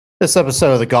This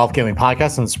episode of the Golf Gambling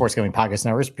Podcast and the Sports Gambling Podcast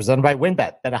Network is presented by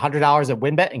WynnBET. Bet $100 at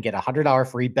WynnBET and get a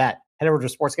 $100 free bet. Head over to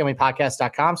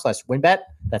sportsgamblingpodcast.com/WynnBET.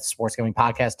 That's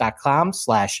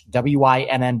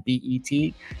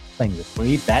sportsgamblingpodcast.com/WYNNBET. Claim your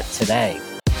free bet today.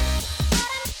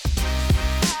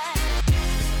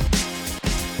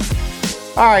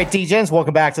 All right, DJs,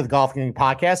 welcome back to the Golf Gambling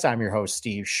Podcast. I'm your host,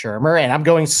 Steve Shermer, and I'm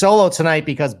going solo tonight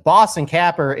because Boston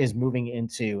Capper is moving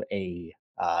into a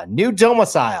new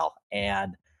domicile,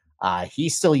 and he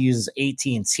still uses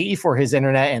AT&T for his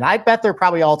internet, and I bet they're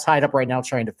probably all tied up right now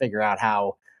trying to figure out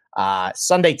how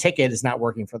Sunday Ticket is not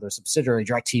working for their subsidiary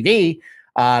DirecTV.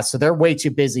 So they're way too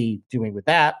busy doing with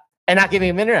that and not giving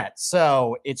him internet.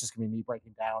 So it's just going to be me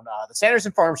breaking down the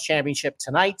Sanderson Farms Championship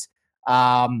tonight.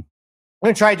 I'm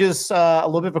going to try to do this a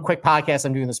little bit of a quick podcast.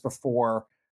 I'm doing this before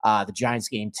the Giants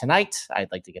game tonight.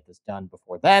 I'd like to get this done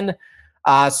before then.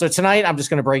 So tonight, I'm just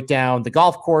going to break down the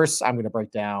golf course. I'm going to break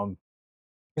down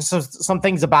some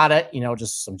things about it,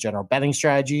 just some general betting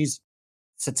strategies,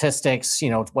 statistics,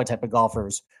 what type of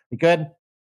golfers be good.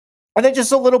 And then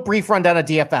just a little brief rundown of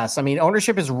DFS. I mean,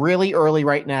 ownership is really early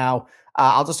right now.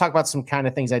 I'll just talk about some kind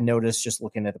of things I noticed just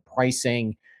looking at the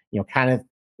pricing,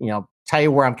 tell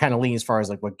you where I'm kind of leaning as far as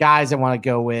like what guys I want to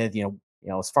go with,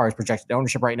 as far as projected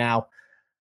ownership right now.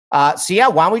 Why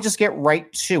don't we just get right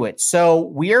to it? So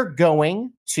we are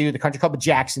going to the Country Club of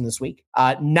Jackson this week.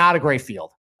 Not a great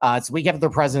field. It's the week after the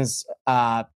President's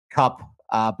Cup,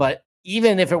 but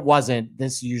even if it wasn't,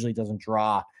 this usually doesn't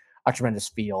draw a tremendous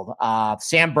field.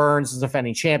 Sam Burns is the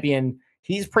defending champion.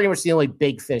 He's pretty much the only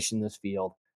big fish in this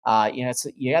field. You got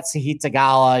Sahith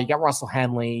Theegala, you got Russell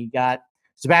Henley, you got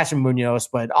Sebastian Munoz,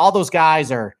 but all those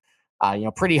guys are,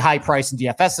 pretty high price in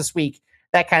DFS this week.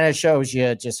 That kind of shows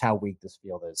you just how weak this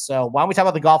field is. So why don't we talk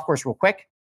about the golf course real quick?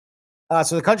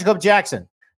 So the Country Club Jackson,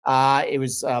 it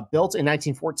was built in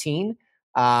 1914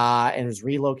 and was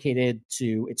relocated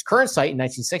to its current site in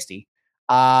 1960.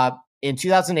 In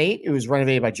 2008, it was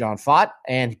renovated by John Fott.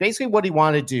 And basically what he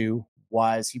wanted to do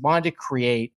was he wanted to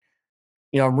create,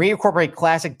 reincorporate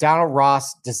classic Donald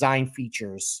Ross design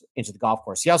features into the golf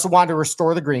course. He also wanted to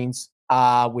restore the greens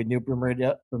with new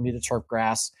Bermuda turf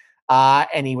grass.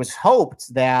 And he was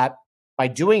hoped that by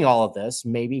doing all of this,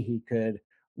 maybe he could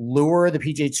lure the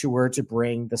PGA Tour to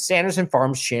bring the Sanderson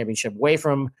Farms Championship away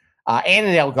from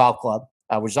Annandale Golf Club,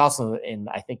 which is also in,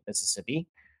 I think, Mississippi,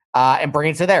 and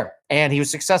bring it to there. And he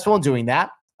was successful in doing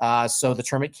that. So the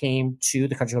tournament came to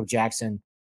the Country Club Jackson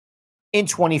in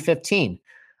 2015.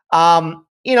 And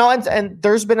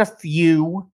there's been a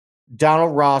few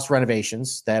Donald Ross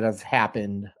renovations that have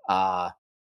happened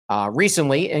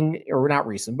recently, or not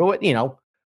recent, but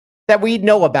that we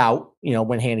know about,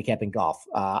 when handicapping golf.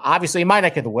 Obviously, in my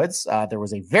neck of the woods, there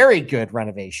was a very good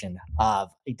renovation of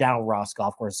a Donald Ross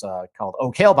golf course called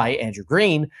Oak Hill by Andrew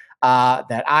Green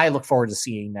that I look forward to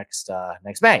seeing next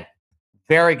May.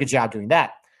 Very good job doing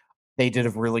that. They did a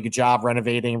really good job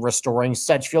renovating and restoring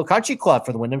Sedgefield Country Club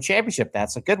for the Wyndham Championship.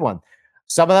 That's a good one.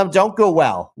 Some of them don't go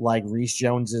well, like Reese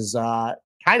Jones's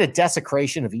kind of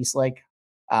desecration of Eastlake.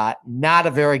 Not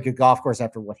a very good golf course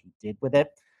after what he did with it.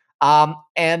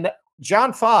 And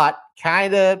John Fott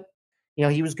kind of,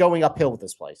 he was going uphill with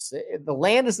this place. The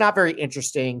land is not very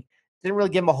interesting. Didn't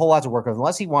really give him a whole lot to work with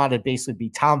unless he wanted to basically be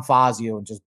Tom Fazio and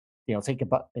just, take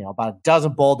about a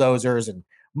dozen bulldozers and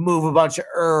move a bunch of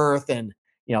earth and,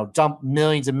 dump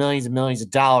millions and millions and millions of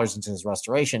dollars into his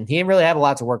restoration. He didn't really have a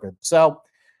lot to work with. So,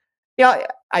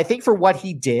 I think for what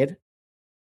he did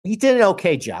an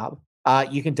okay job.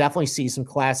 You can definitely see some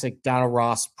classic Donald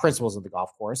Ross principles of the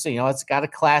golf course. It's got a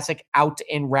classic out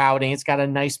in routing. It's got a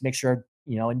nice mixture,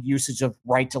 and usage of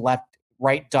right to left,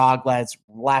 right dog legs,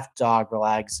 left dog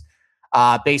legs.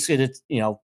 Basically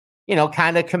to,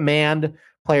 kind of command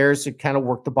players to kind of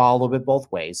work the ball a little bit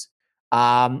both ways.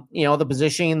 The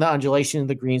positioning and the undulation of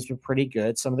the greens were pretty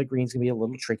good. Some of the greens can be a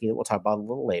little tricky that we'll talk about a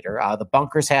little later. The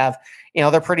bunkers have,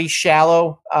 they're pretty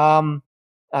shallow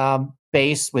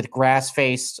base with grass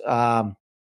faced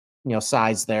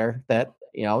sides there that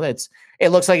it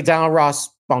looks like Donald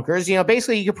Ross bunkers.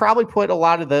 Basically you could probably put a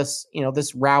lot of this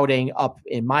this routing up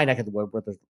in my neck of the wood where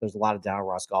there's a lot of Donald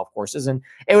Ross golf courses and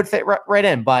it would fit right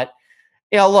in. But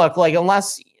look, like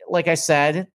unless, like I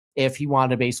said, if he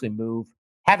wanted to basically move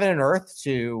heaven and earth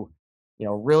to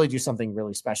really do something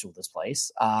really special with this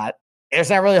place, there's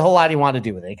not really a whole lot he wanted to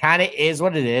do with it. It kind of is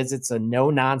what it is. It's a no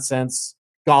nonsense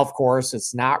golf course.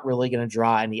 It's not really going to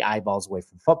draw any eyeballs away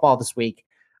from football this week.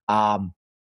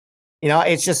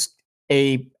 It's just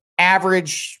a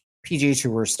average PGA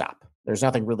Tour stop. There's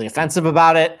nothing really offensive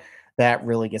about it that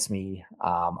really gets me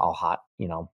all hot,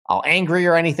 all angry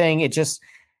or anything. It's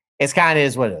kind of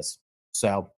is what it is.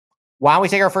 So Why don't we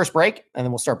take our first break, and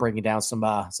then we'll start breaking down some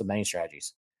betting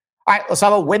strategies. All right, let's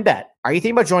talk about WynnBET. Are you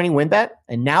thinking about joining WynnBET?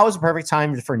 And now is the perfect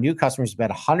time for new customers to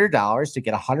bet $100 to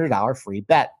get a $100 free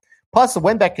bet. Plus, the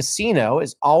WynnBET Casino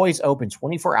is always open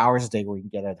 24 hours a day where you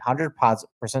can get a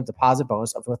 100% deposit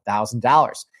bonus up to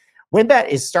 $1,000. WynnBET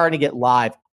is starting to get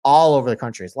live all over the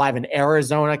country. It's live in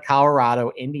Arizona,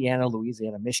 Colorado, Indiana,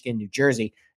 Louisiana, Michigan, New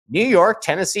Jersey, New York,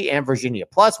 Tennessee, and Virginia.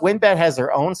 Plus, WynnBET has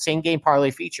their own same-game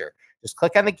parlay feature. Just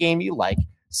click on the game you like,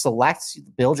 select,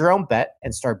 build your own bet,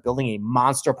 and start building a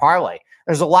monster parlay.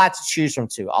 There's a lot to choose from,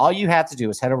 too. All you have to do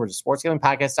is head over to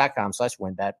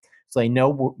sportsgamblingpodcast.com/WynnBET so they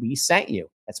know we sent you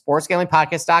at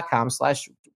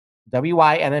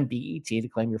sportsgamblingpodcast.com/WYNNBET to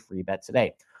claim your free bet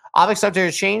today. Object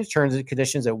subject to change, terms and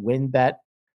conditions at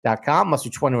WynnBET.com. Must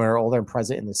be 21 or older and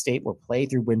present in the state where play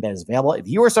through WynnBET is available. If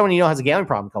you or someone you know has a gambling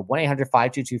problem, call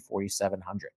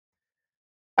 1-800-522-4700.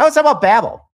 I was talking about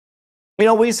Babbel.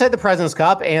 We said the President's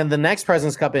Cup, and the next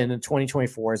President's Cup in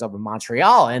 2024 is up in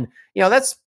Montreal, and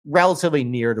that's relatively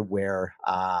near to where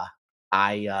I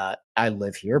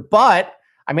live here. But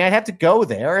I mean, I'd have to go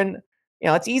there, and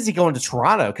it's easy going to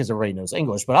Toronto because everybody knows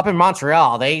English. But up in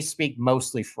Montreal, they speak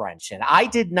mostly French, and I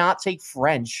did not take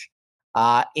French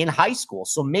in high school.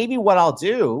 So maybe what I'll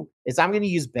do is I'm going to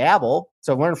use Babbel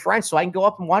to learn French so I can go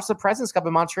up and watch the President's Cup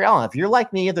in Montreal. And if you're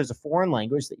like me, if there's a foreign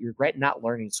language that you regret not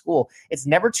learning in school, it's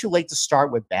never too late to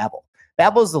start with Babbel.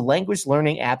 Babbel is the language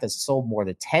learning app that's sold more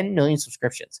than 10 million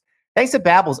subscriptions. Thanks to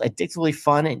Babbel's addictively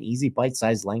fun and easy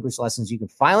bite-sized language lessons, you can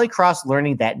finally cross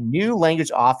learning that new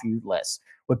language off your list.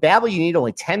 With Babbel, you need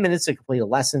only 10 minutes to complete a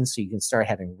lesson so you can start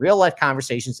having real-life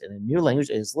conversations in a new language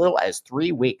in as little as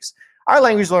 3 weeks. Our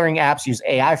language learning apps use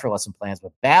AI for lesson plans,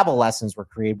 but Babbel lessons were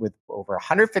created with over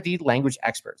 150 language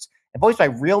experts and voiced by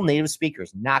real native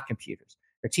speakers, not computers.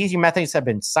 Their teaching methods have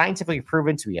been scientifically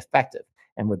proven to be effective.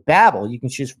 And with Babbel, you can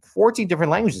choose from 14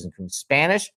 different languages, including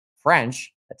Spanish,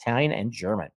 French, Italian, and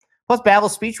German. Plus,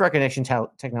 Babbel's speech recognition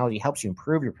technology helps you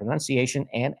improve your pronunciation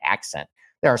and accent.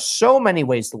 There are so many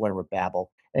ways to learn with Babbel.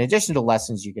 In addition to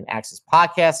lessons, you can access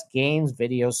podcasts, games,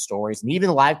 videos, stories, and even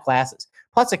live classes.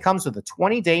 Plus, it comes with a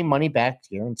 20-day money-back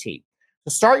guarantee.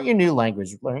 So start your new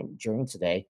language learning journey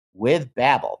today with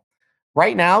Babbel.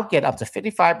 Right now, get up to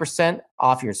 55%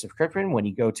 off your subscription when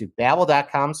you go to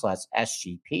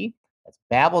babbel.com/SGP. That's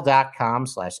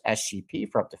babbel.com/SGP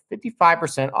for up to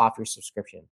 55% off your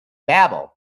subscription. Babbel,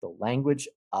 the language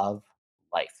of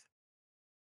life.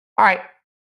 All right.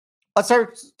 Let's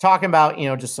start talking about,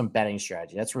 just some betting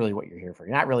strategy. That's really what you're here for.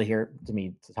 You're not really here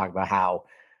to talk about how,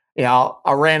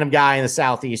 a random guy in the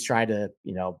Southeast tried to,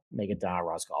 make it down a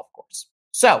Ross golf course.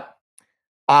 So,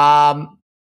 why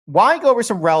don't I go over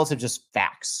some relative just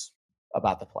facts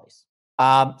about the place?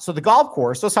 So the golf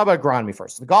course, let's talk about agronomy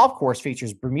first. The golf course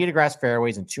features Bermuda grass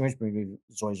fairways and 2-inch Bermuda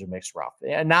zoysia mixed rough.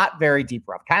 Not very deep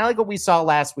rough. Kind of like what we saw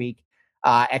last week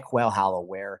at Quail Hollow,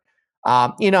 where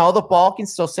the ball can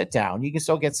still sit down. You can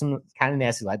still get some kind of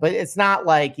nasty light, but it's not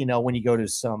like, when you go to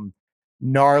some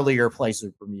gnarlier place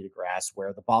with Bermuda grass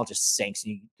where the ball just sinks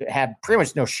and you have pretty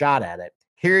much no shot at it.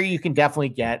 Here, you can definitely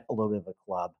get a little bit of a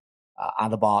club on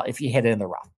the ball if you hit it in the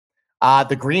rough.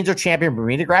 The greens are champion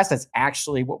Bermuda grass. That's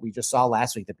actually what we just saw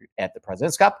last week at the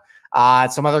President's Cup.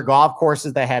 Some other golf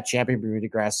courses that have champion Bermuda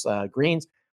grass greens.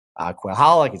 Quail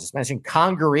Hollow, like I just mentioned,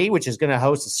 Congaree, which is going to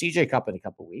host the CJ Cup in a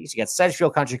couple of weeks. You got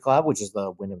Sedgefield Country Club, which is the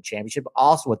Wyndham Championship,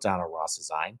 also what Donald Ross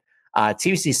designed.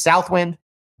 TBC Southwind,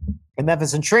 and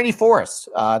Memphis and Trinity Forest.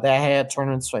 That had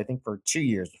tournaments, I think, for 2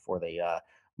 years before they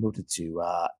moved it to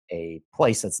a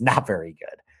place that's not very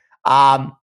good.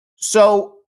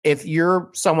 So if you're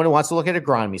someone who wants to look at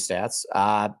agronomy stats,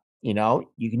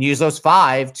 you can use those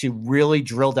 5 to really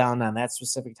drill down on that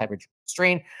specific type of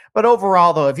strain. But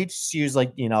overall, though, if you just use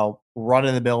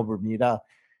run-in-the-mill Bermuda,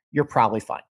 you're probably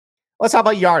fine. Let's talk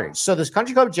about yardage. So this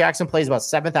Country Club Jackson plays about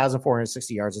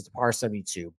 7,460 yards. It's a par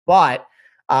 72. But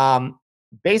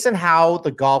based on how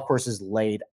the golf course is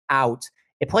laid out,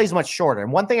 it plays much shorter.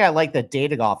 And one thing I like that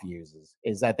Data Golf uses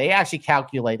is that they actually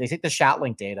they take the shot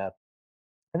link data,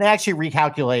 and they actually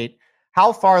recalculate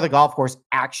how far the golf course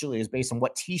actually is based on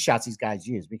what tee shots these guys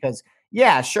use. Because,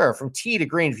 yeah, sure, from tee to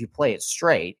green, if you play it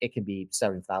straight, it can be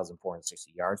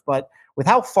 7,460 yards. But with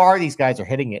how far these guys are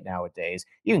hitting it nowadays,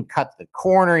 you can cut the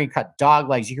corner, you cut dog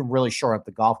legs, you can really short up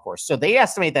the golf course. So they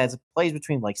estimate that it plays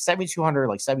between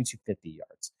 7,200 7,250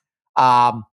 yards.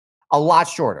 A lot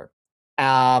shorter.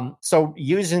 So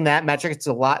using that metric, it's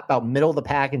a lot about middle of the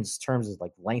pack in terms of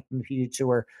length in the PGA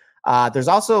Tour. There's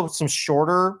also some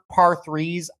shorter par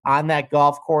 3s on that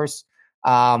golf course.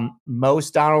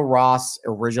 Most Donald Ross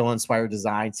original inspired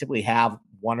designs typically have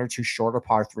 1 or 2 shorter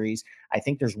par 3s. I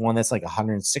think there's one that's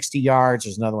 160 yards.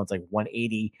 There's another one's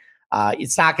 180.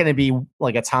 It's not going to be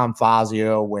like a Tom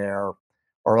Fazio or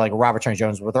like a Robert Trent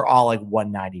Jones where they're all like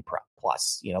 190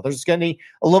 plus. There's going to be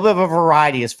a little bit of a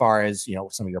variety as far as,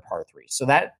 some of your par threes. So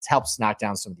that helps knock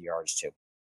down some of the yards too.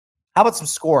 How about some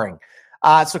scoring?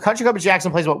 So Country Club of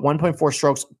Jackson plays about 1.4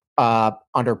 strokes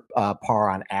under par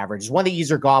on average. It's one of the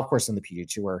easier golf courses in the PGA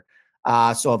Tour.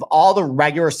 So of all the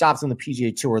regular stops in the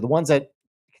PGA Tour, the ones that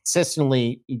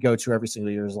consistently you go to every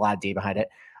single year, there's a lot of data behind it.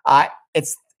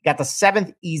 It's got the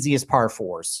 7th easiest par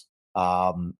fours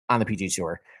on the PGA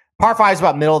Tour. Par 5 is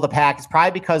about middle of the pack. It's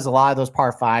probably because a lot of those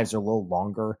par 5s are a little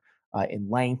longer in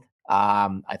length.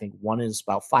 I think one is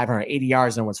about 580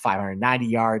 yards, and one's 590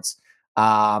 yards.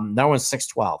 That one's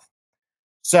 612.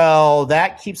 So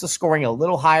that keeps the scoring a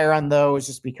little higher on those,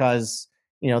 just because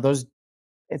those.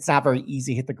 It's not very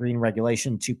easy to hit the green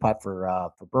regulation 2-putt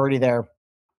for birdie there.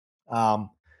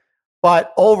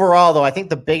 But overall, though, I think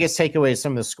the biggest takeaway of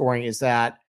some of the scoring is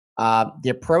that the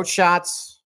approach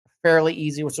shots are fairly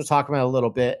easy, which we'll talk about a little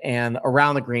bit, and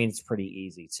around the green it's pretty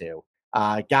easy too.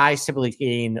 Guys typically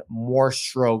gain more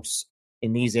strokes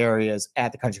in these areas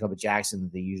at the Country Club of Jackson than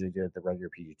they usually do at the regular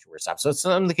PGA Tour stop. So it's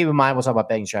something to keep in mind. We'll talk about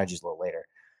betting strategies a little later.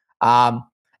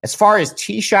 As far as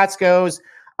tee shots goes,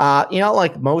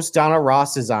 like most Donald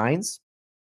Ross designs,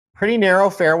 pretty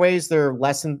narrow fairways. They're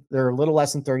a little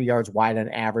less than 30 yards wide on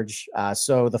average.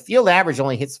 So the field average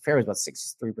only hits the fairways about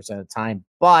 63% of the time.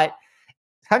 But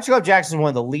Country Club Jackson is one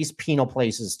of the least penal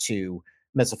places to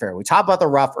miss a fairway. We talked about the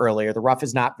rough earlier. The rough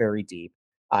is not very deep.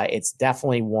 It's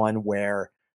definitely one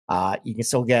where you can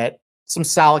still get some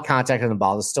solid contact on the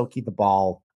ball to still keep the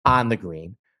ball on the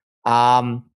green.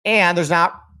 And there's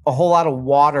not a whole lot of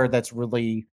water that's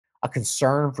really a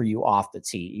concern for you off the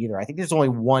tee either. I think there's only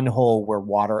one hole where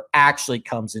water actually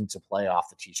comes into play off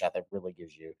the tee shot that really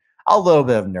gives you a little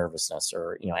bit of nervousness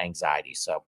or anxiety.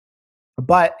 So,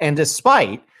 and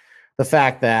despite the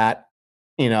fact that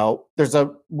there's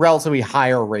a relatively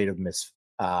higher rate of miss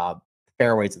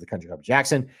fairways at the Country Club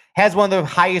Jackson, has one of the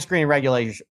highest green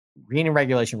and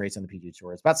regulation rates on the PGA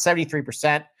Tour. It's about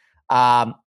 73%.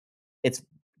 It's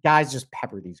guys just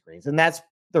pepper these greens, and that's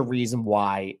the reason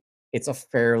why it's a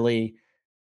fairly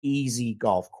easy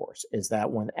golf course, is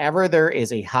that whenever there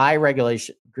is a high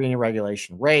green and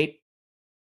regulation rate,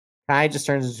 kind of just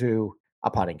turns into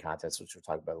a putting contest, which we'll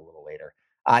talk about a little later.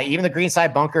 Even the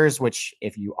greenside bunkers, which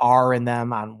if you are in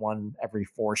them on one every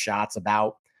 4 shots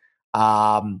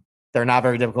they're not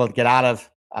very difficult to get out of.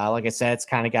 Like I said, it's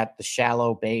kind of got the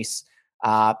shallow base,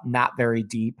 not very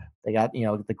deep. They got,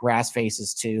 the grass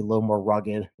faces too, a little more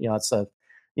rugged. It's a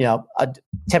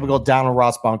typical Donald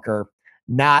Ross bunker,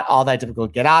 not all that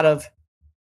difficult to get out of.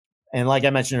 And like I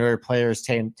mentioned earlier, players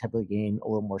typically gain a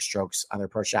little more strokes on their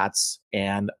approach shots,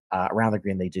 and around the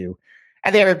green they do.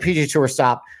 And they have a PGA Tour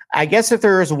stop. I guess if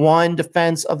there is one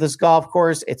defense of this golf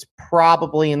course, it's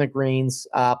probably in the greens.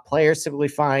 Players typically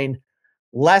find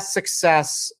less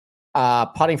success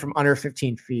putting from under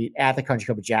 15 feet at the Country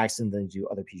Club of Jackson than they do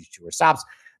other PGA Tour stops.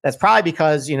 That's probably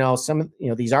because,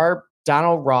 these are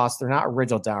Donald Ross. They're not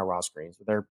original Donald Ross greens, but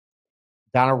they're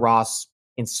Donald Ross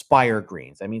inspired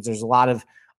greens. That means there's a lot of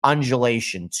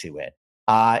undulation to it.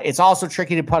 It's also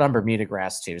tricky to put on Bermuda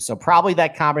grass too. So probably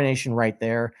that combination right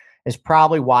there is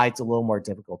probably why it's a little more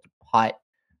difficult to putt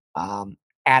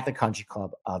at the Country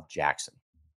Club of Jackson.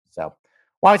 So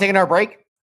why don't we take another break,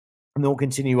 and then we'll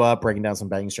continue breaking down some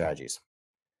betting strategies.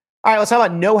 All right, let's talk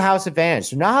about No House Advantage.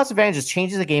 So No House Advantage is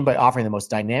changing the game by offering the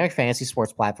most dynamic fantasy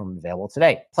sports platform available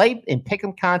today. Play in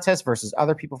pick'em contests versus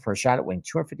other people for a shot at winning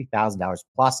 $250,000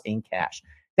 plus in cash.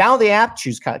 Download the app,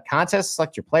 choose contests,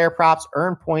 select your player props,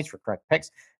 earn points for correct picks,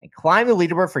 and climb the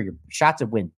leaderboard for your shot to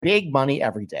win big money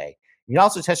every day. You can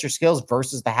also test your skills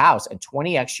versus the house and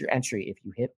 20x your entry if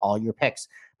you hit all your picks.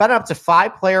 Bet up to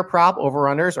 5 player prop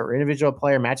over-unders or individual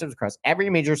player matchups across every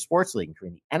major sports league,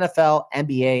 including the NFL,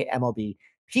 NBA, MLB,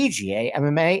 PGA,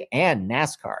 MMA, and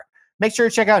NASCAR. Make sure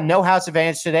to check out No House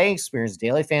Advantage today and experience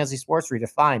daily fantasy sports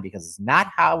redefined, because it's not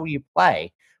how you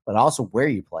play, but also where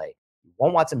you play. You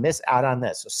won't want to miss out on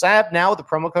this. So sign up now with the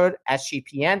promo code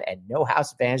SGPN at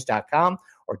nohouseadvantage.com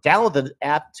or download the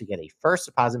app to get a first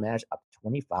deposit match up to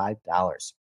 $25.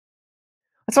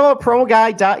 Let's talk about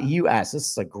promoguy.us. This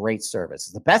is a great service.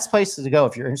 It's the best place to go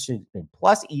if you're interested in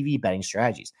plus EV betting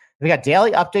strategies. We've got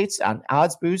daily updates on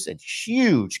odds boosts and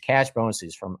huge cash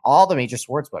bonuses from all the major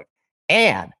sportsbooks.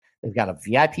 And they've got a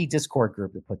VIP Discord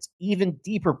group that puts even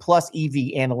deeper plus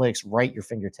EV analytics right at your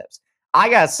fingertips. I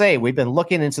got to say, we've been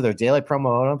looking into their daily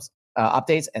promo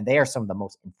updates, and they are some of the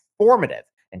most informative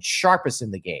and sharpest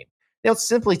in the game. They don't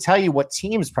simply tell you what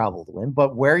team is probable to win,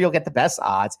 but where you'll get the best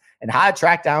odds and how to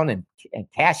track down and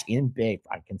cash in big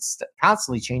on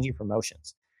constantly changing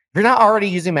promotions. If you're not already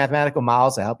using mathematical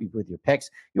models to help you with your picks,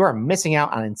 you are missing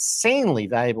out on an insanely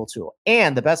valuable tool.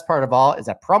 And the best part of all is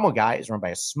that Promo Guy is run by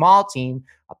a small team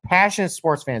of passionate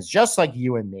sports fans just like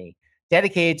you and me,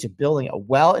 dedicated to building a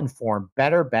well-informed,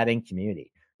 better betting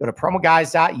community. Go to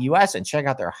promoguys.us and check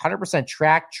out their 100%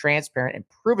 tracked, transparent, and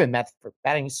proven method for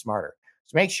betting smarter.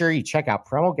 So make sure you check out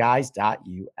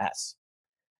promoguys.us.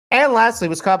 And lastly,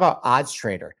 let's talk about Odds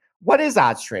Trader. What is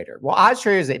Odds Trader? Well, Odds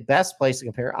Trader is the best place to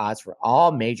compare odds for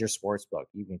all major sports books.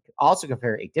 You can also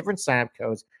compare a different sign-up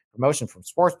codes, promotion from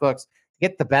sports books to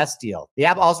get the best deal. The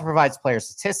app also provides player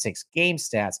statistics, game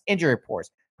stats, injury reports,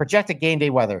 projected game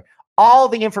day weather, all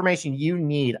the information you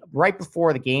need right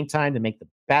before the game time to make the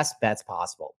best bets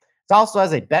possible. It also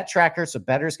has a bet tracker so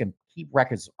bettors can keep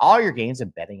records of all your games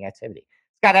and betting activity.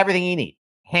 It's got everything you need: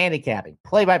 handicapping,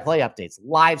 play-by-play updates,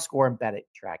 live score and betting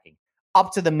tracking,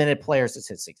 up-to-the-minute player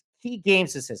statistics, key game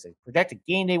statistics, projected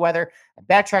game day weather, and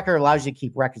Bet Tracker allows you to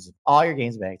keep records of all your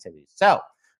games and activities. So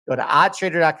go to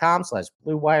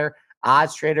oddstrader.com/bluewire.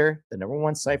 Odds Trader, the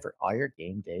 #1 site for all your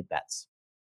game day bets.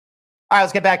 All right,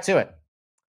 let's get back to it.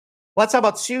 Let's talk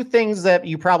about two things that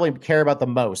you probably care about the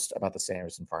most about the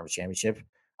Sanderson Farms Championship.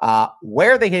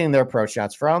 Where are they hitting their approach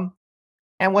shots from?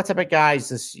 And what type of guys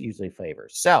this usually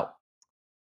favors. So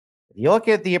if you look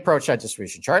at the approach shot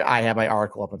distribution chart, I have my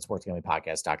article up on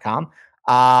sportsgamblingpodcast.com.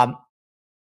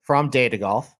 From Data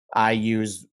Golf, I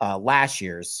use last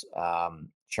year's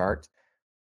chart.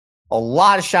 A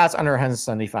lot of shots under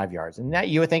 175 yards. And that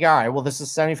you would think, all right, well, this is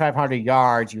 7,500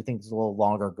 yards. You would think it's a little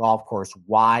longer golf course.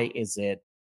 Why is it,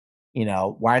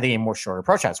 why are they in more shorter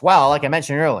approach shots? Well, like I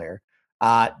mentioned earlier,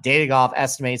 Data Golf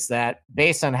estimates that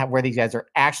based on where these guys are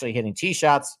actually hitting tee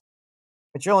shots,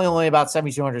 it's really only about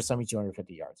 7,200,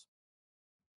 7,250 yards.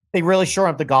 They really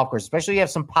shorten up the golf course, especially if you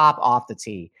have some pop off the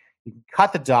tee. You can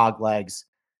cut the dog legs.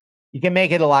 You can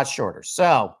make it a lot shorter.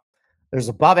 So there's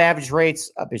above average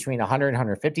rates of between 100 and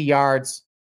 150 yards.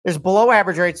 There's below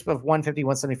average rates of 150,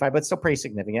 175, but still pretty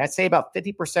significant. I'd say about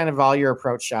 50% of all your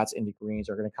approach shots into greens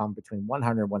are going to come between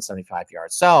 100 and 175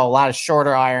 yards. So a lot of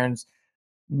shorter irons,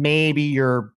 maybe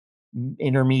your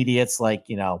intermediates like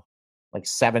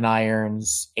 7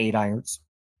 irons, 8 irons,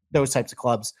 those types of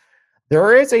clubs.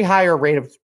 There is a higher rate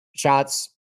of shots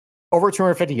over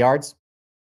 250 yards.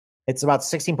 It's about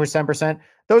 16%.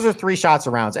 Those are 3 shots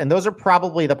around, and those are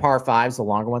probably the par fives, the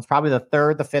longer ones, probably the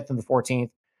 3rd, the 5th, and the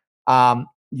 14th.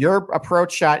 Your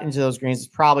approach shot into those greens is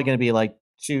probably going to be like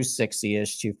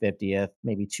 260-ish, 250th,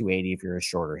 maybe 280 if you're a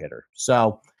shorter hitter.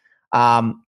 So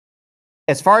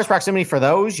as far as proximity for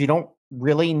those, you don't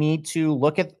really need to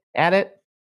look at it.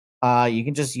 You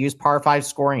can just use par 5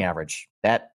 scoring average.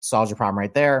 That solves your problem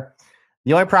right there.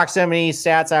 The only proximity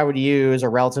stats I would use are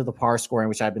relative to par scoring,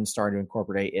 which I've been starting to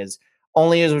incorporate, is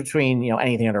between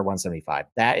anything under 175.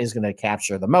 That is going to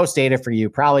capture the most data for you.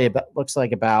 Probably looks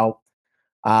like about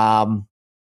like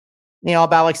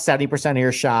 70% of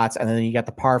your shots, and then you got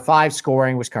the par 5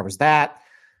 scoring, which covers that.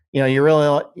 You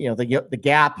really the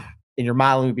gap in your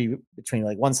model would be between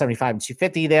like 175 and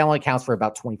 250. That only accounts for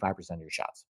about 25% of your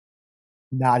shots.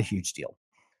 Not a huge deal.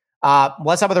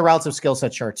 Let's have the relative skill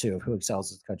set chart too of who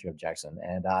excels at the country of Jackson,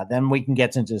 and then we can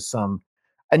get into some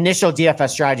initial DFS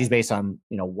strategies based on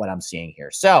what I'm seeing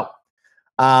here. So,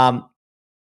 a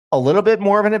little bit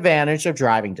more of an advantage of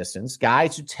driving distance.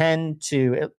 Guys who tend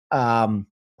to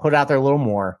put out there a little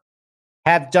more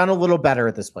have done a little better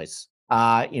at this place.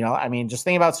 Just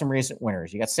think about some recent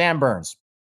winners. You got Sam Burns,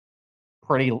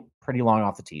 pretty long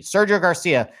off the tee. Sergio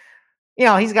Garcia,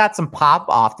 he's got some pop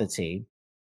off the tee.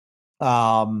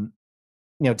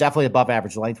 Definitely above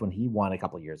average length when he won a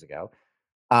couple of years ago.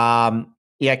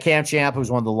 Cam Champ, who's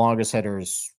one of the longest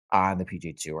hitters on the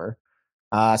PGA Tour.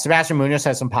 Sebastian Munoz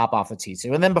has some pop off the tee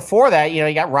too. And then before that,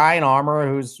 you got Ryan Armour,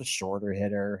 who's a shorter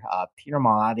hitter. Peter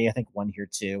Malnati, I think, won here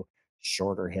too,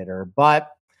 shorter hitter. But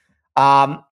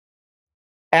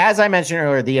as I mentioned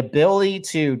earlier, the ability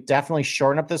to definitely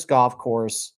shorten up this golf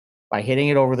course by hitting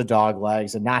it over the dog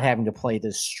legs and not having to play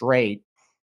this straight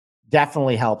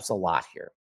definitely helps a lot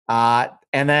here.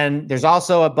 And then there's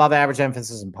also above average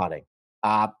emphasis in putting.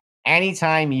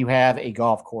 Anytime you have a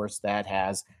golf course that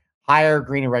has higher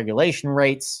green and regulation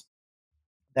rates,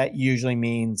 that usually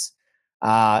means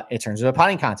it turns into a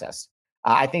putting contest.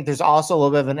 I think there's also a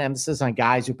little bit of an emphasis on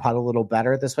guys who putt a little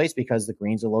better at this place because the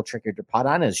greens are a little trickier to putt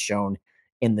on, as shown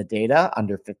in the data,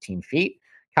 under 15 feet.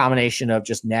 Combination of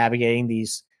just navigating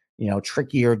these,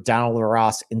 trickier Donald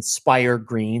Ross inspired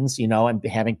greens, and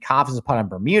having confidence to putt on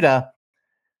Bermuda.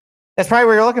 That's probably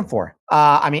what you're looking for.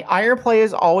 Iron play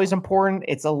is always important.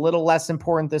 It's a little less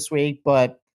important this week,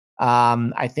 but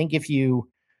I think if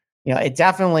it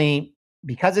definitely,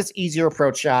 because it's easier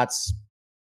approach shots,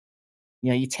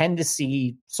 you tend to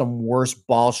see some worse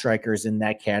ball strikers in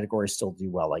that category still do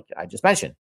well. Like I just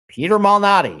mentioned, Peter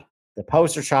Malnati, the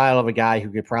poster child of a guy who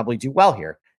could probably do well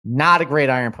here. Not a great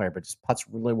iron player, but just puts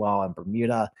really well on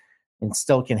Bermuda and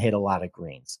still can hit a lot of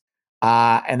greens.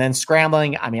 And then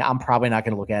scrambling, I mean, I'm probably not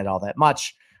going to look at it all that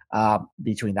much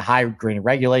between the high green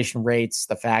regulation rates,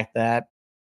 the fact that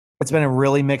it's been a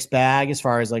really mixed bag as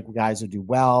far as like guys who do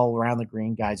well around the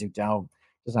green, guys who don't.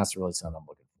 It's not really something I'm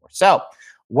looking for. So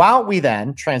why don't we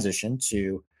then transition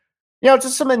to,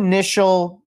 just some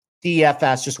initial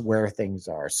DFS, just where things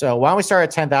are. So why don't we start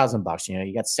at $10,000?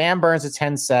 You got Sam Burns at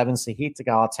 10-7, Sahith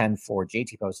Theegala 10-4,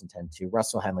 JT Poston 10-2,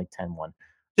 Russell Henley 10-1.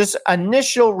 Just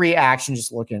initial reaction,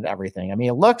 just looking at everything. I mean,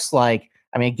 it looks like,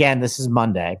 again, this is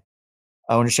Monday.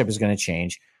 Ownership is going to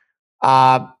change.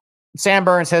 Sam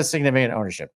Burns has significant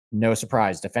ownership. No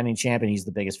surprise. Defending champion, he's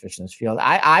the biggest fish in this field.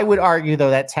 I would argue, though,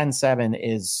 that 10-7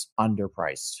 is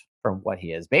underpriced from what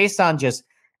he is, based on just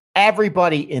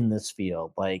everybody in this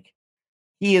field. Like,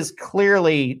 he is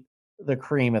clearly the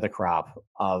cream of the crop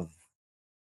of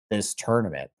this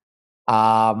tournament.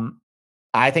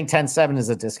 I think 10-7 is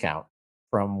a discount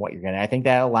from what you're getting. I think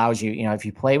that allows you, if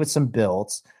you play with some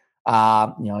builds,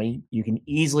 you can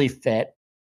easily fit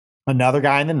another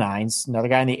guy in the 9s, another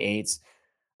guy in the 8s.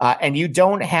 And you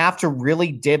don't have to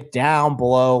really dip down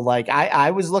below. Like I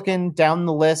was looking down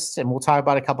the list, and we'll talk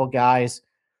about a couple guys.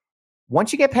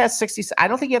 Once you get past 60, I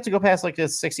don't think you have to go past like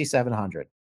this 6,700.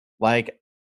 Like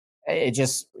it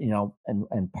just,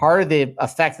 and part of the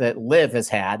effect that Liv has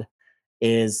had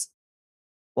is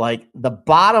like the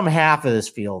bottom half of this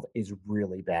field is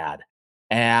really bad.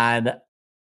 And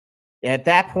at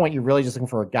that point, you're really just looking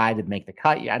for a guy to make the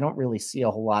cut. I don't really see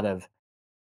a whole lot of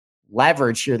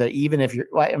leverage here, that even if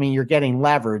you're getting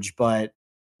leverage, but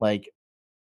like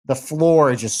the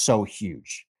floor is just so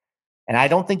huge. And I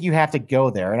don't think you have to go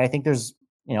there. And I think there's,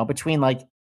 between like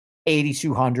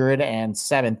 8,200 and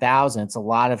 7,000, it's a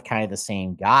lot of kind of the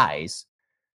same guys.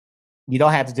 You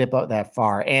don't have to dip out that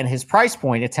far. And his price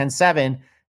point at 10-7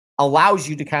 allows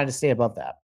you to kind of stay above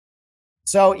that.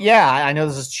 So, yeah, I know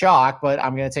this is chalk, but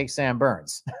I'm going to take Sam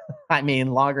Burns.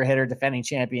 Longer hitter, defending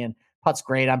champion, putts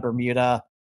great on Bermuda.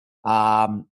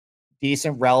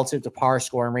 Decent relative to par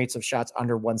scoring rates of shots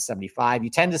under 175. You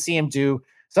tend to see him do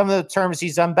some of the terms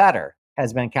he's done better,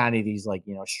 has been kind of these like,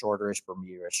 shorterish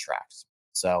Bermuda-ish tracks.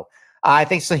 So I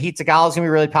think Sahith Theegala is going to be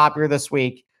really popular this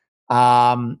week.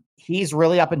 He's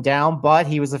really up and down, but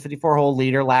he was a 54-hole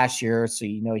leader last year, so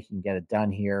he can get it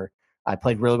done here. I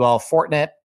played really well at Fortinet.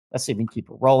 Let's see if we can keep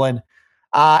it rolling.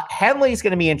 Henley's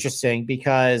going to be interesting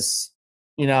because,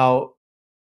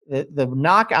 the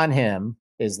knock on him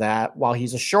is that while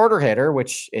he's a shorter hitter,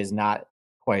 which is not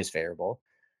quite as favorable,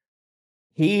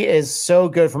 he is so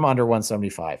good from under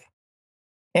 175.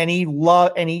 And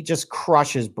he just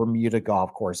crushes Bermuda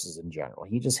golf courses in general.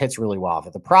 He just hits really well.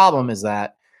 But the problem is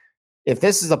that if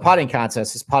this is a putting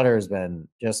contest, his putter has been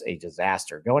just a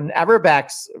disaster. Going ever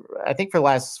back, I think for the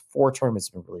last 4 tournaments,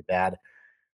 it's been really bad.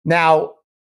 Now,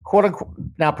 quote unquote,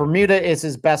 Bermuda is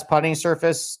his best putting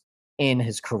surface in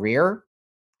his career.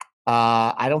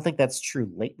 I don't think that's true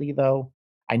lately, though.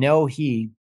 I know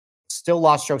he still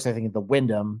lost strokes, I think, at the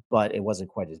Wyndham, but it wasn't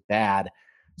quite as bad.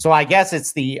 So I guess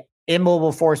it's the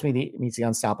immovable force meets the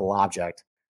unstoppable object.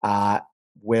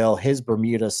 Will his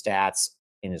Bermuda stats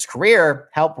in his career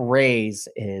help raise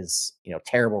his,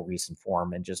 terrible recent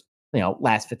form and just,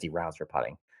 last 50 rounds for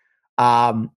putting?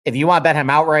 If you want to bet him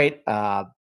outright, I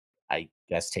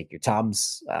guess take your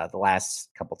Tums. The last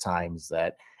couple times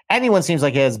that anyone seems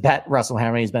like has bet Russell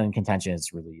Henley has been in contention,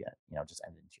 it's really, just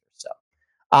ended here. So,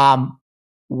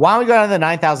 why don't we go down to the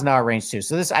 $9,000 range too?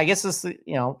 So this, I guess this,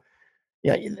 you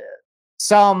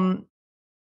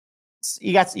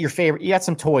got your favorite, you got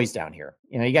some toys down here.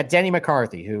 You got Denny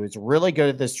McCarthy, who is really good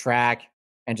at this track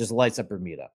and just lights up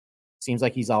Bermuda. Seems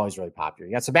like he's always really popular.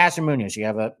 You got Sebastian Munoz. You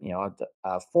have a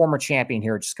former champion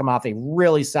here, just come off a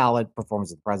really solid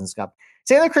performance at the President's Cup.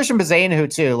 Say like Christian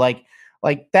Bazane, too, like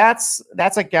that's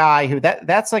a guy who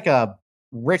that's like a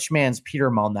rich man's Peter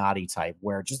Malnati type,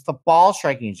 where just the ball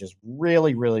striking is just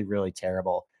really, really, really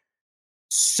terrible.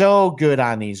 So good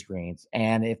on these greens.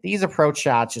 And if these approach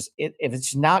shots, if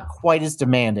it's not quite as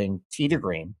demanding tee to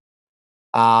green,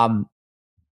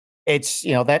 it's,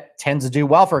 that tends to do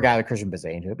well for a guy like Christian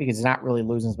Bazane, because he's not really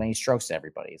losing as many strokes to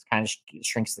everybody. It kind of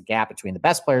shrinks the gap between the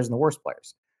best players and the worst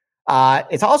players.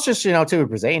 It's also just, too,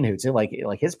 with Bazane, too, like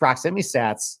his proximity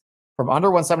stats from under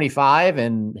 175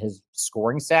 and his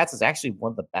scoring stats is actually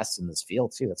one of the best in this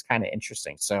field, too. That's kind of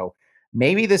interesting. So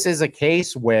maybe this is a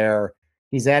case where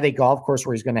he's at a golf course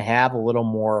where he's going to have a little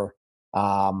more,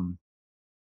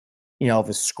 of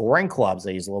his scoring clubs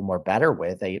that he's a little more better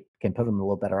with, they can put him in a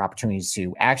little better opportunities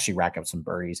to actually rack up some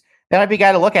birdies. That might be a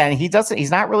guy to look at. And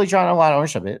he's not really drawing a lot of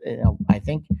ownership. I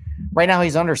think right now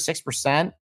he's under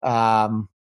 6%.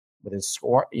 With his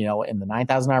score, in the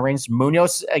 $9,000 range.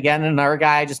 Munoz, again, another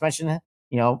guy I just mentioned,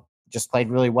 just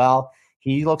played really well.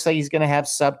 He looks like he's going to have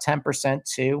sub 10%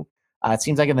 too. It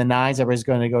seems like in the nines, everybody's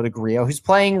going to go to Grillo, who's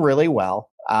playing really well.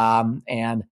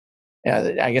 And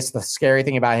I guess the scary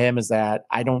thing about him is that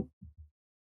I don't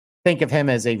think of him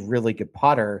as a really good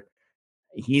putter.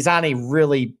 He's on a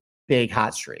really big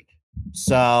hot streak.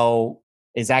 So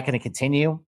is that going to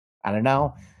continue? I don't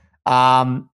know.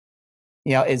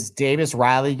 Is Davis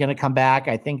Riley going to come back?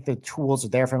 I think the tools are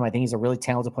there for him. I think he's a really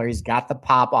talented player. He's got the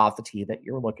pop off the tee that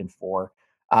you're looking for.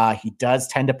 He does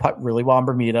tend to putt really well in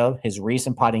Bermuda. His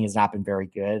recent putting has not been very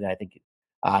good. I think he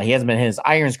hasn't been hitting his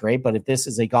irons great, but if this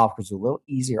is a golf course with a little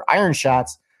easier iron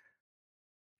shots,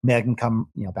 maybe I can come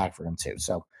back for him too.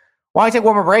 So why don't I take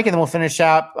one more break and then we'll finish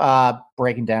out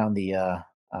breaking down the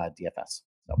DFS.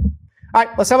 So, all right,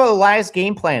 let's talk about the Elias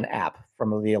Game Plan app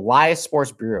from the Elias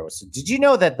Sports Bureau. So did you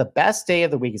know that the best day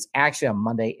of the week is actually on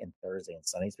Monday and Thursday and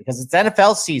Sundays because it's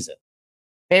NFL season?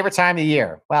 Favorite time of the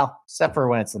year? Well, except for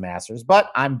when it's the Masters, but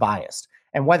I'm biased.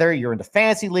 And whether you're into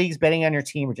fantasy leagues, betting on your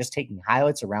team, or just taking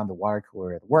highlights around the water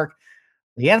cooler at work,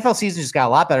 the NFL season just got a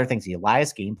lot better thanks to the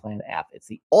Elias Game Plan app. It's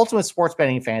the ultimate sports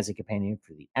betting and fantasy companion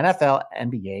for the NFL,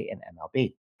 NBA, and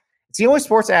MLB. It's the only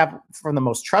sports app from the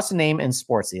most trusted name in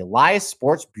sports, the Elias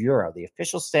Sports Bureau, the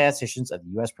official statisticians of the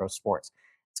U.S. Pro Sports.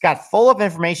 It's got full of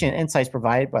information and insights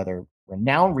provided by their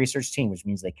renowned research team, which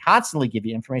means they constantly give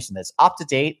you information that's up to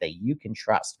date that you can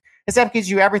trust. This app gives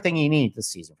you everything you need this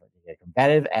season for a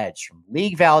competitive edge, from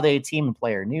league-validated team and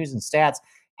player news and stats,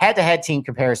 head-to-head team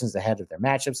comparisons ahead of their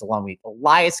matchups, along with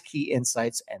Elias key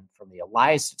insights and from the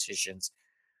Elias statisticians,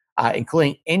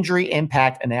 including injury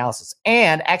impact analysis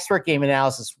and expert game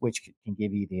analysis, which can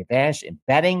give you the advantage in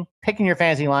betting, picking your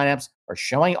fantasy lineups, or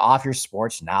showing off your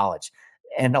sports knowledge.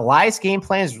 And Elias Game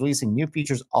Plan is releasing new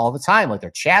features all the time, like their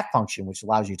chat function, which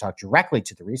allows you to talk directly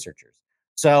to the researchers.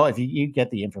 So if you get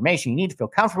the information you need to feel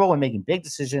comfortable when making big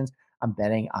decisions on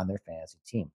betting on their fantasy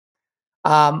team.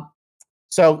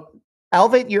 So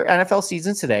elevate your NFL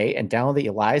season today and download the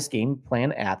Elias Game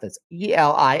Plan app. That's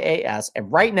ELIAS.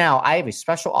 And right now, I have a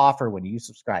special offer when you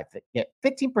subscribe. Get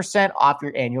 15% off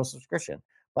your annual subscription,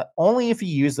 but only if you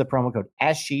use the promo code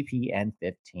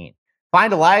SGPN15.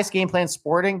 Find Elias Game Plan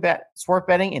sport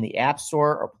betting in the App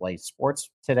Store or play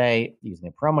sports today using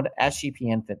the promo code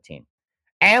SGPN15.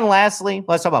 And lastly,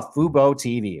 let's talk about Fubo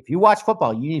TV. If you watch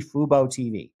football, you need Fubo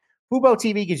TV. Fubo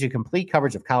TV gives you complete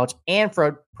coverage of college and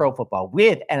pro football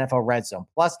with NFL Red Zone,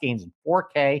 plus games in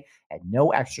 4K at no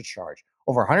extra charge.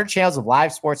 Over 100 channels of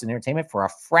live sports and entertainment for a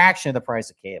fraction of the price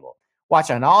of cable.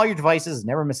 Watch on all your devices and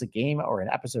never miss a game or an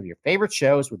episode of your favorite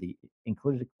shows with the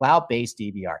included cloud-based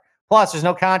DVR. Plus, there's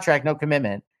no contract, no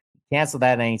commitment. Cancel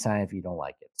that at any time if you don't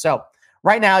like it. So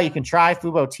right now, you can try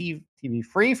Fubo TV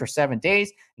free for 7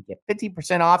 days and get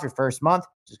 50% off your first month.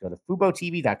 Just go to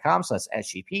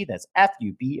FuboTV.com/SGP. That's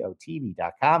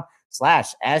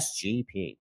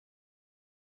FUBOTV.com/SGP.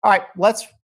 All right, let's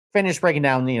finish breaking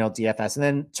down, DFS. And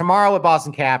then tomorrow with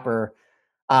Boston Capper,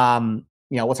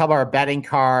 we'll talk about our betting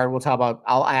card.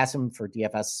 I'll ask him for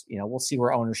DFS. We'll see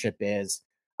where ownership is.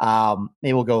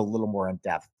 Maybe we'll go a little more in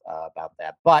depth about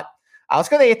that. But let's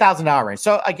go to the $8,000 range.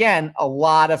 So again, a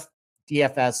lot of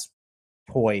DFS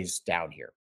toys down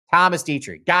here. Thomas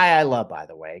Dietrich, guy I love, by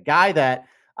the way, guy that,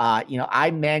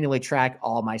 I manually track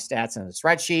all my stats in a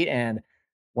spreadsheet. And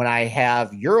when I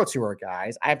have Euro Tour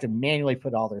guys, I have to manually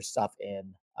put all their stuff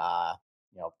in,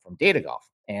 from Data Golf.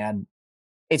 And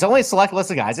it's only a select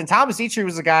list of guys. And Thomas Dietrich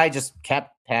was a guy I just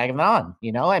kept tagging on,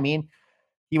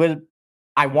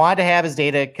 I wanted to have his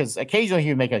data because occasionally he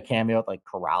would make a cameo like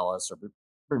Corrales or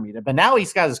Bermuda, but now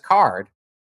he's got his card.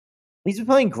 He's been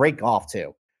playing great golf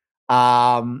too.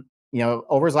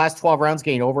 Over his last 12 rounds,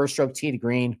 gained over a stroke tee to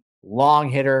green, long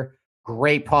hitter,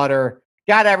 great putter,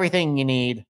 got everything you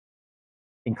need,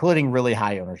 including really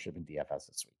high ownership in DFS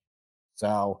this week.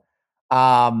 So,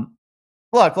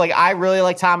 look, I really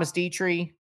like Thomas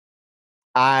Dietrich.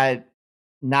 Not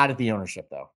at the ownership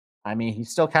though. I mean, he's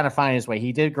still kind of finding his way.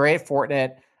 He did great at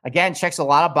Fortinet. Again, checks a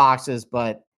lot of boxes,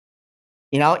 but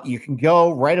you can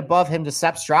go right above him to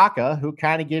Sepp Straka, who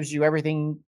kind of gives you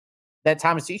everything that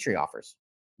Thomas Dietrich offers.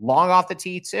 Long off the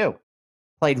tee, too.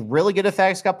 Played really good at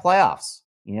FedEx Cup playoffs.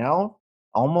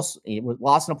 Almost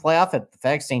lost in a playoff at the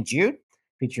FedEx St. Jude,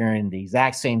 featuring the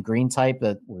exact same green type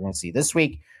that we're going to see this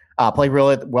week. Played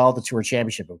really well at the Tour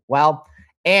Championship as well.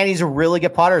 And he's a really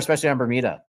good putter, especially on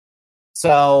Bermuda.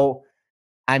 So,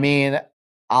 I mean,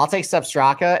 I'll take Sepp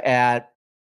Straka at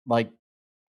like,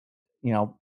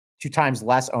 2 times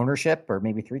less ownership or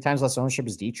maybe 3 times less ownership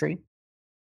as Dietrich.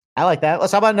 I like that.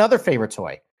 Let's talk about another favorite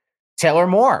toy. Taylor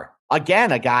Moore.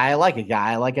 Again, a guy I like.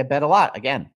 I bet a lot.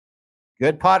 Again,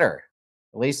 good putter,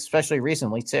 at least especially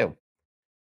recently too.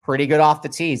 Pretty good off the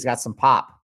tee. He's got some pop.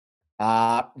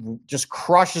 Just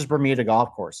crushes Bermuda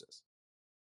golf courses.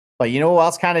 But you know who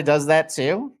else kind of does that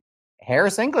too?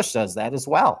 Harris English does that as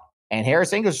well. And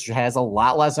Harris English has a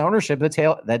lot less ownership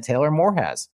that Taylor Moore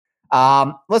has.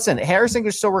 Listen, Harris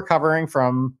English still recovering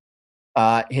from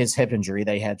his hip injury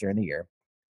they had during the year.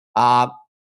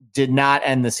 Did not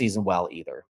end the season well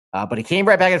either. But he came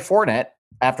right back at Fortinet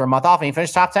after a month off and he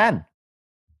finished top 10.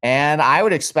 And I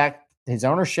would expect his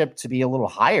ownership to be a little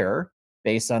higher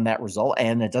based on that result.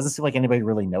 And it doesn't seem like anybody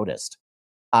really noticed.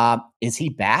 Is he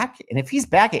back? And if he's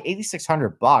back at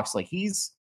 $8,600, like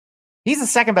he's the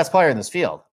second best player in this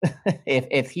field.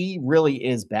 if he really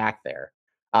is back there,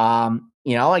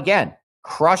 again,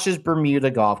 crushes Bermuda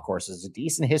golf courses. A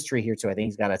decent history here too. I think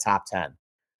he's got a top 10.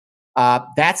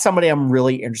 That's somebody I'm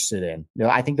really interested in.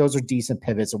 I think those are decent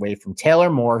pivots away from Taylor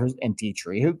Moore and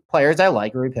Dietrich, who players I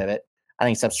like who pivot. I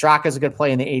think Sepp Straka is a good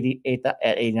play in the 88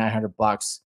 at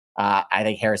 $8,900. I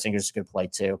think Harris English is a good play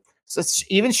too. So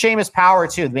even Seamus Power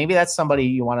too. Maybe that's somebody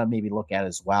you want to maybe look at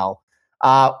as well.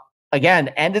 Again,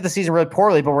 ended the season really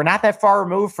poorly, but we're not that far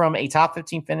removed from a top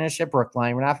 15 finish at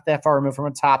Brookline. We're not that far removed from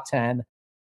a top 10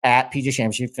 at PGA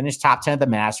Championship. Finished top 10 at the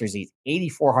Masters. He's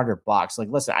 $8,400. Like,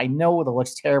 listen, I know it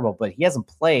looks terrible, but he hasn't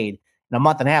played in a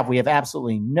month and a half. We have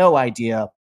absolutely no idea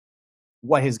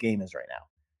what his game is right now.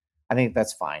 I think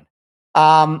that's fine.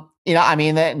 Then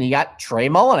you got Trey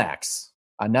Mullinax,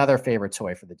 another favorite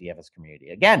toy for the DFS community.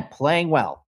 Again, playing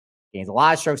well, gains a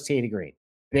lot of strokes tee to green,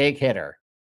 big hitter.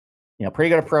 Pretty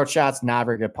good approach shots, not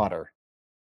very good putter.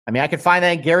 I could find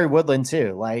that in Gary Woodland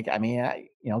too.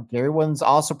 Gary Woodland's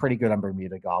also pretty good on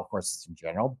Bermuda golf courses in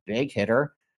general. Big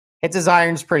hitter, hits his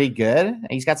irons pretty good, and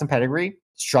he's got some pedigree.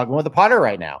 Struggling with the putter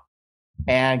right now,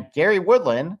 and Gary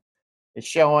Woodland is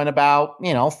showing about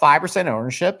 5%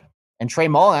 ownership, and Trey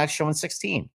Mullinax showing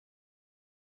 16.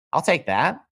 I'll take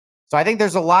that. So I think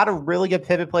there's a lot of really good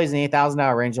pivot plays in the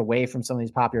 $8,000 range away from some of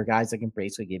these popular guys that can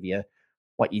basically give you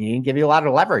what you need and give you a lot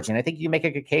of leverage. And I think you make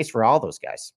a good case for all those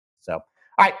guys. So, all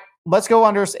right, let's go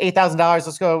under $8,000.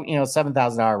 Let's go,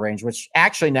 $7,000 range, which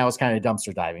actually now is kind of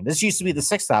dumpster diving. This used to be the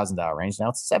 $6,000 range. Now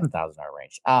it's the $7,000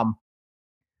 range.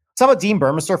 Some of Dean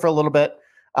Burmester for a little bit.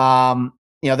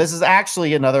 This is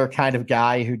actually another kind of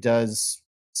guy who does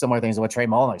similar things to what Trey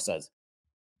Mullinax does.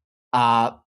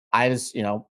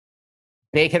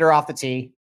 Big hitter off the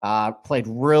tee. Played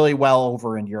really well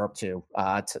over in Europe too.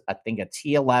 I think a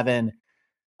T11.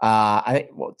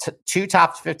 Two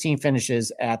top 15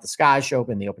 finishes at the Scottish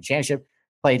Open, the Open Championship.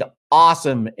 Played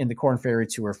awesome in the Korn Ferry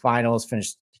Tour Finals.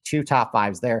 Finished 2 top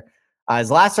 5s there. His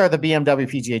last start at the BMW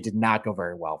PGA did not go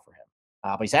very well for him.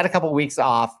 But he's had a couple of weeks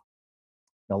off.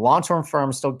 The long-term firm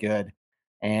is still good,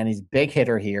 and he's a big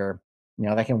hitter here.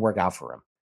 That can work out for him.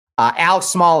 Alex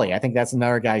Smalley, I think that's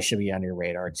another guy who should be on your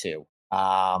radar too.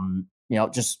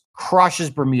 Just crushes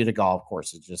Bermuda golf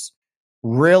courses. Just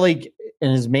really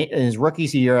in his rookie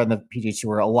year on the PGA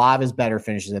Tour, a lot of his better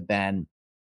finishes have been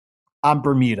on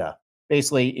Bermuda.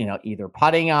 Basically, either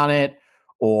putting on it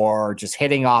or just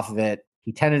hitting off of it.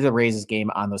 He tended to raise his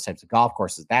game on those types of golf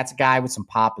courses. That's a guy with some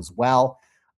pop as well.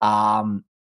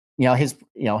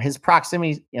 His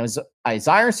proximity, his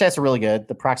iron stats are really good.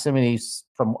 The proximity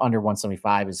from under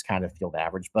 175 is kind of field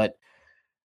average, but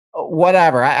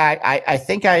whatever. I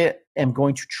think I am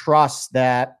going to trust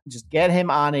that. Just get him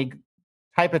on a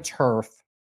type of turf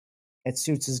that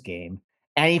suits his game,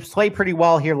 and he played pretty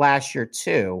well here last year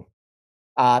too.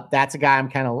 That's a guy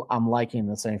I'm liking in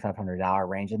the $7,500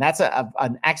 range, and that's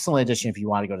an excellent addition if you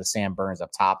want to go to Sam Burns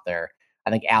up top there. I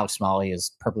think Alex Smalley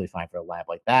is perfectly fine for a lab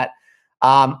like that.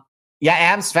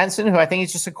 Adam Svensson, who I think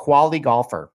is just a quality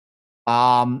golfer.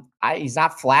 He's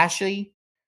not flashy.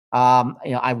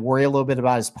 I worry a little bit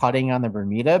about his putting on the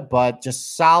Bermuda, but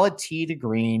just solid tee to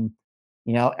green.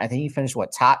 I think he finished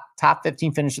top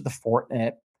 15 finish at the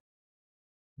Fortinet.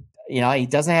 He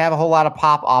doesn't have a whole lot of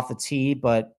pop off the tee,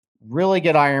 but really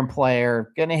good iron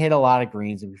player. Going to hit a lot of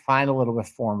greens. If you find a little bit of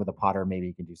form with a putter, maybe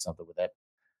you can do something with it.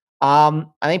 I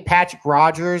think Patrick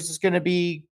Rogers is going to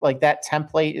be like that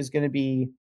template is going to be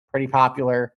pretty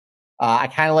popular. I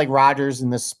kind of like Rogers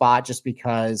in this spot just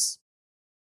because,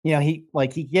 he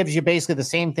gives you basically the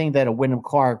same thing that a Wyndham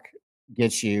Clark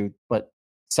gets you, but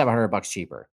 $700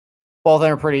 cheaper. Both of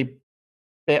them are pretty.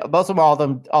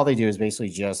 All they do is basically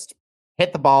just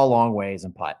hit the ball long ways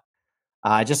and putt.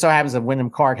 Just so happens that Wyndham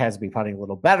Clark has to be putting a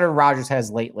little better. Rogers has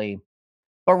lately.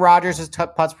 but Rogers has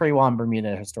putts pretty well in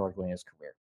Bermuda historically in his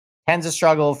career. Tends to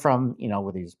struggle from,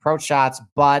 with these approach shots,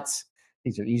 but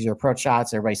these are easier approach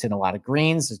shots. Everybody's hitting a lot of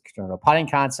greens. It's a putting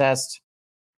contest.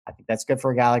 I think that's good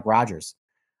for a guy like Rogers.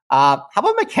 How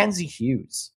about Mackenzie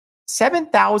Hughes?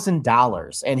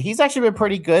 $7,000. And he's actually been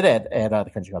pretty good at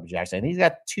the Country Club of Jackson. He's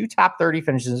got 2 top 30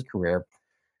 finishes in his career.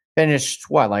 Finished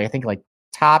I think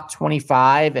top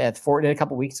 25 at Fortinet a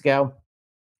couple weeks ago.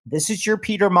 This is your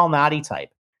Peter Malnati type.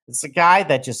 It's a guy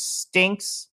that just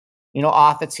stinks,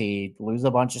 off the tee, loses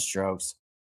a bunch of strokes.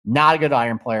 Not a good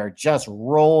iron player. Just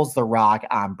rolls the rock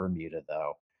on Bermuda,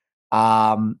 though.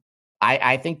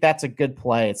 I think that's a good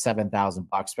play at $7,000,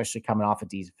 especially coming off a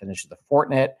decent finish of the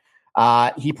Fortinet.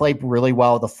 He played really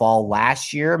well the fall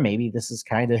last year. Maybe this is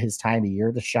kind of his time of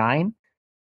year to shine.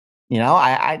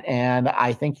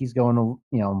 I think he's going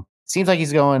to, seems like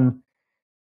he's going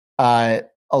a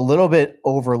little bit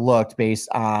overlooked based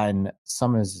on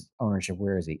some of his ownership.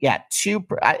 Where is he? Yeah,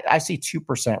 I see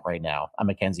 2% right now on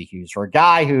Mackenzie Hughes for a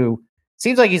guy who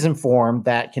seems like he's informed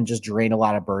that can just drain a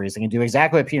lot of birdies and can do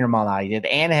exactly what Peter Malnati did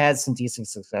and has some decent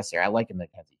success here. I like him,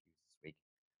 Mackenzie Hughes this week.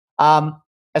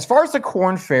 As far as the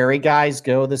Korn Ferry guys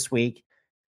go this week,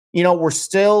 we're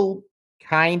still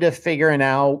kind of figuring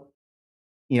out,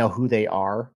 who they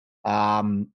are.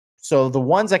 So the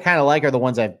ones I kind of like are the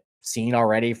ones I've seen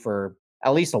already for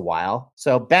at least a while.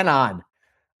 So Ben On.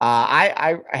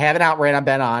 I have an outright on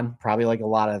Ben On, probably like a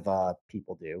lot of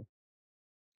people do.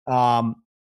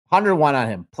 101 on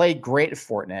him. Played great at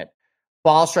Fortinet.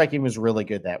 Ball striking was really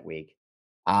good that week.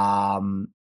 And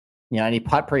he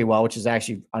putt pretty well, which is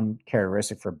actually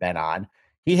uncharacteristic for Ben On.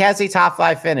 He has a top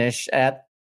 5 finish at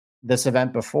this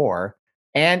event before,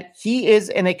 and he is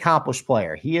an accomplished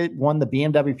player. He won the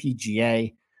BMW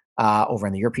PGA over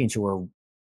in the European Tour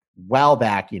well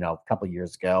back, a couple of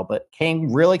years ago, but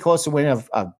came really close to winning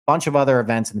a bunch of other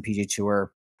events in the PGA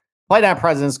Tour. Played on a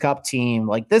President's Cup team.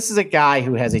 This is a guy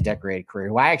who has a decorated career,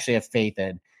 who I actually have faith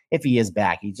in if he is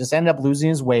back. He just ended up losing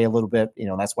his way a little bit.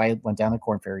 That's why he went down the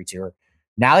Korn Ferry Tour.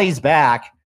 Now that he's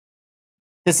back,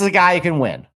 this is a guy who can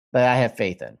win that I have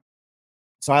faith in.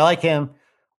 So I like him.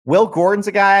 Will Gordon's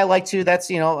a guy I like too. That's,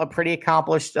 a pretty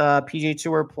accomplished PGA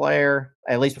Tour player,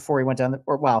 at least before he went down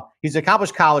he's an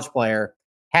accomplished college player.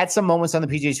 Had some moments on the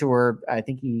PGA Tour. I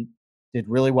think he did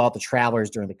really well at the Travelers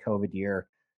during the COVID year.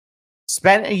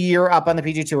 Spent a year up on the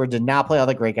PGA Tour, did not play all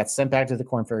that great, got sent back to the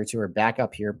Korn Ferry Tour, back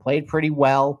up here, played pretty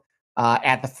well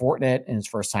at the Fortinet in his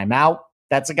first time out.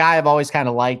 That's a guy I've always kind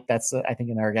of liked. That's, I think,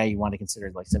 another guy you want to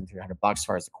consider like $7,300 as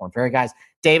far as the Korn Ferry guys.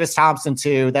 Davis Thompson,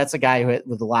 too. That's a guy who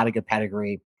with a lot of good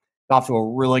pedigree. Got off to a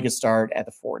really good start at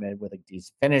the Fortinet with a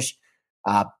decent finish.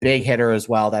 Big hitter as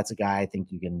well. That's a guy I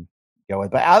think you can go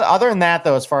with. But other than that,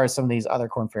 though, as far as some of these other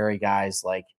Korn Ferry guys,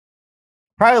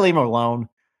 probably leave them alone.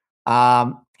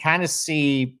 Kind of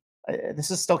see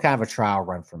this is still kind of a trial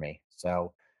run for me.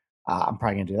 So I'm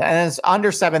probably going to do that. And it's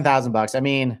under $7,000. I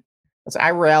mean, I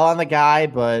rail on the guy,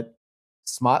 but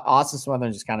Austin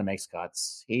Smotherman just kind of makes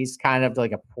cuts. He's kind of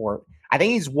like a poor. I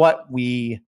think he's what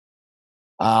we.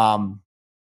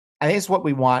 I think it's what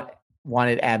we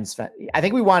wanted Adam Svensson. I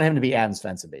think we want him to be Adam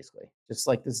Svensson, basically. Just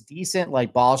like this decent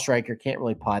ball striker, can't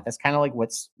really putt. That's kind of like what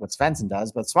Svensson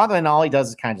does. But Smotherman, all he does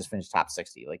is kind of just finish top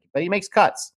 60. But he makes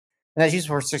cuts, and that's used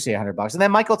for $6,800. And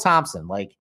then Michael Thompson,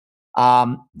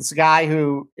 this guy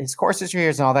who his course history here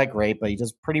isn't all that great, but he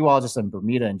does pretty well just in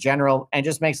Bermuda in general, and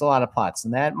just makes a lot of putts.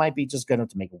 And that might be just good enough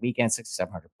to make a weekend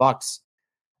 $6,700.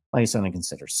 Might be something to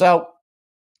consider. So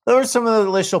those are some of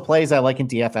the initial plays I like in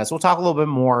DFS. We'll talk a little bit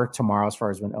more tomorrow as far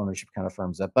as when ownership kind of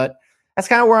firms up, but that's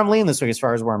kind of where I'm leaning this week as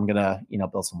far as where I'm gonna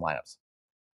build some lineups.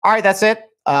 All right, that's it.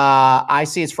 I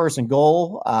see it's first and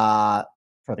goal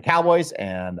for the Cowboys,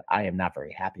 and I am not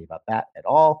very happy about that at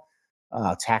all.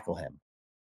 Tackle him.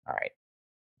 All right,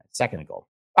 second and goal.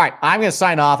 All right, I'm going to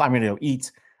sign off. I'm going to go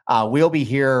eat. We'll be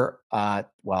here. I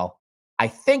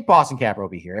think Boston Capper will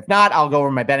be here. If not, I'll go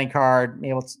over my betting card.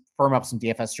 Maybe let's firm up some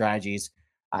DFS strategies,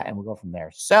 and we'll go from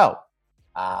there. So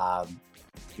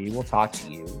we will talk to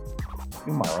you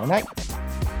tomorrow night.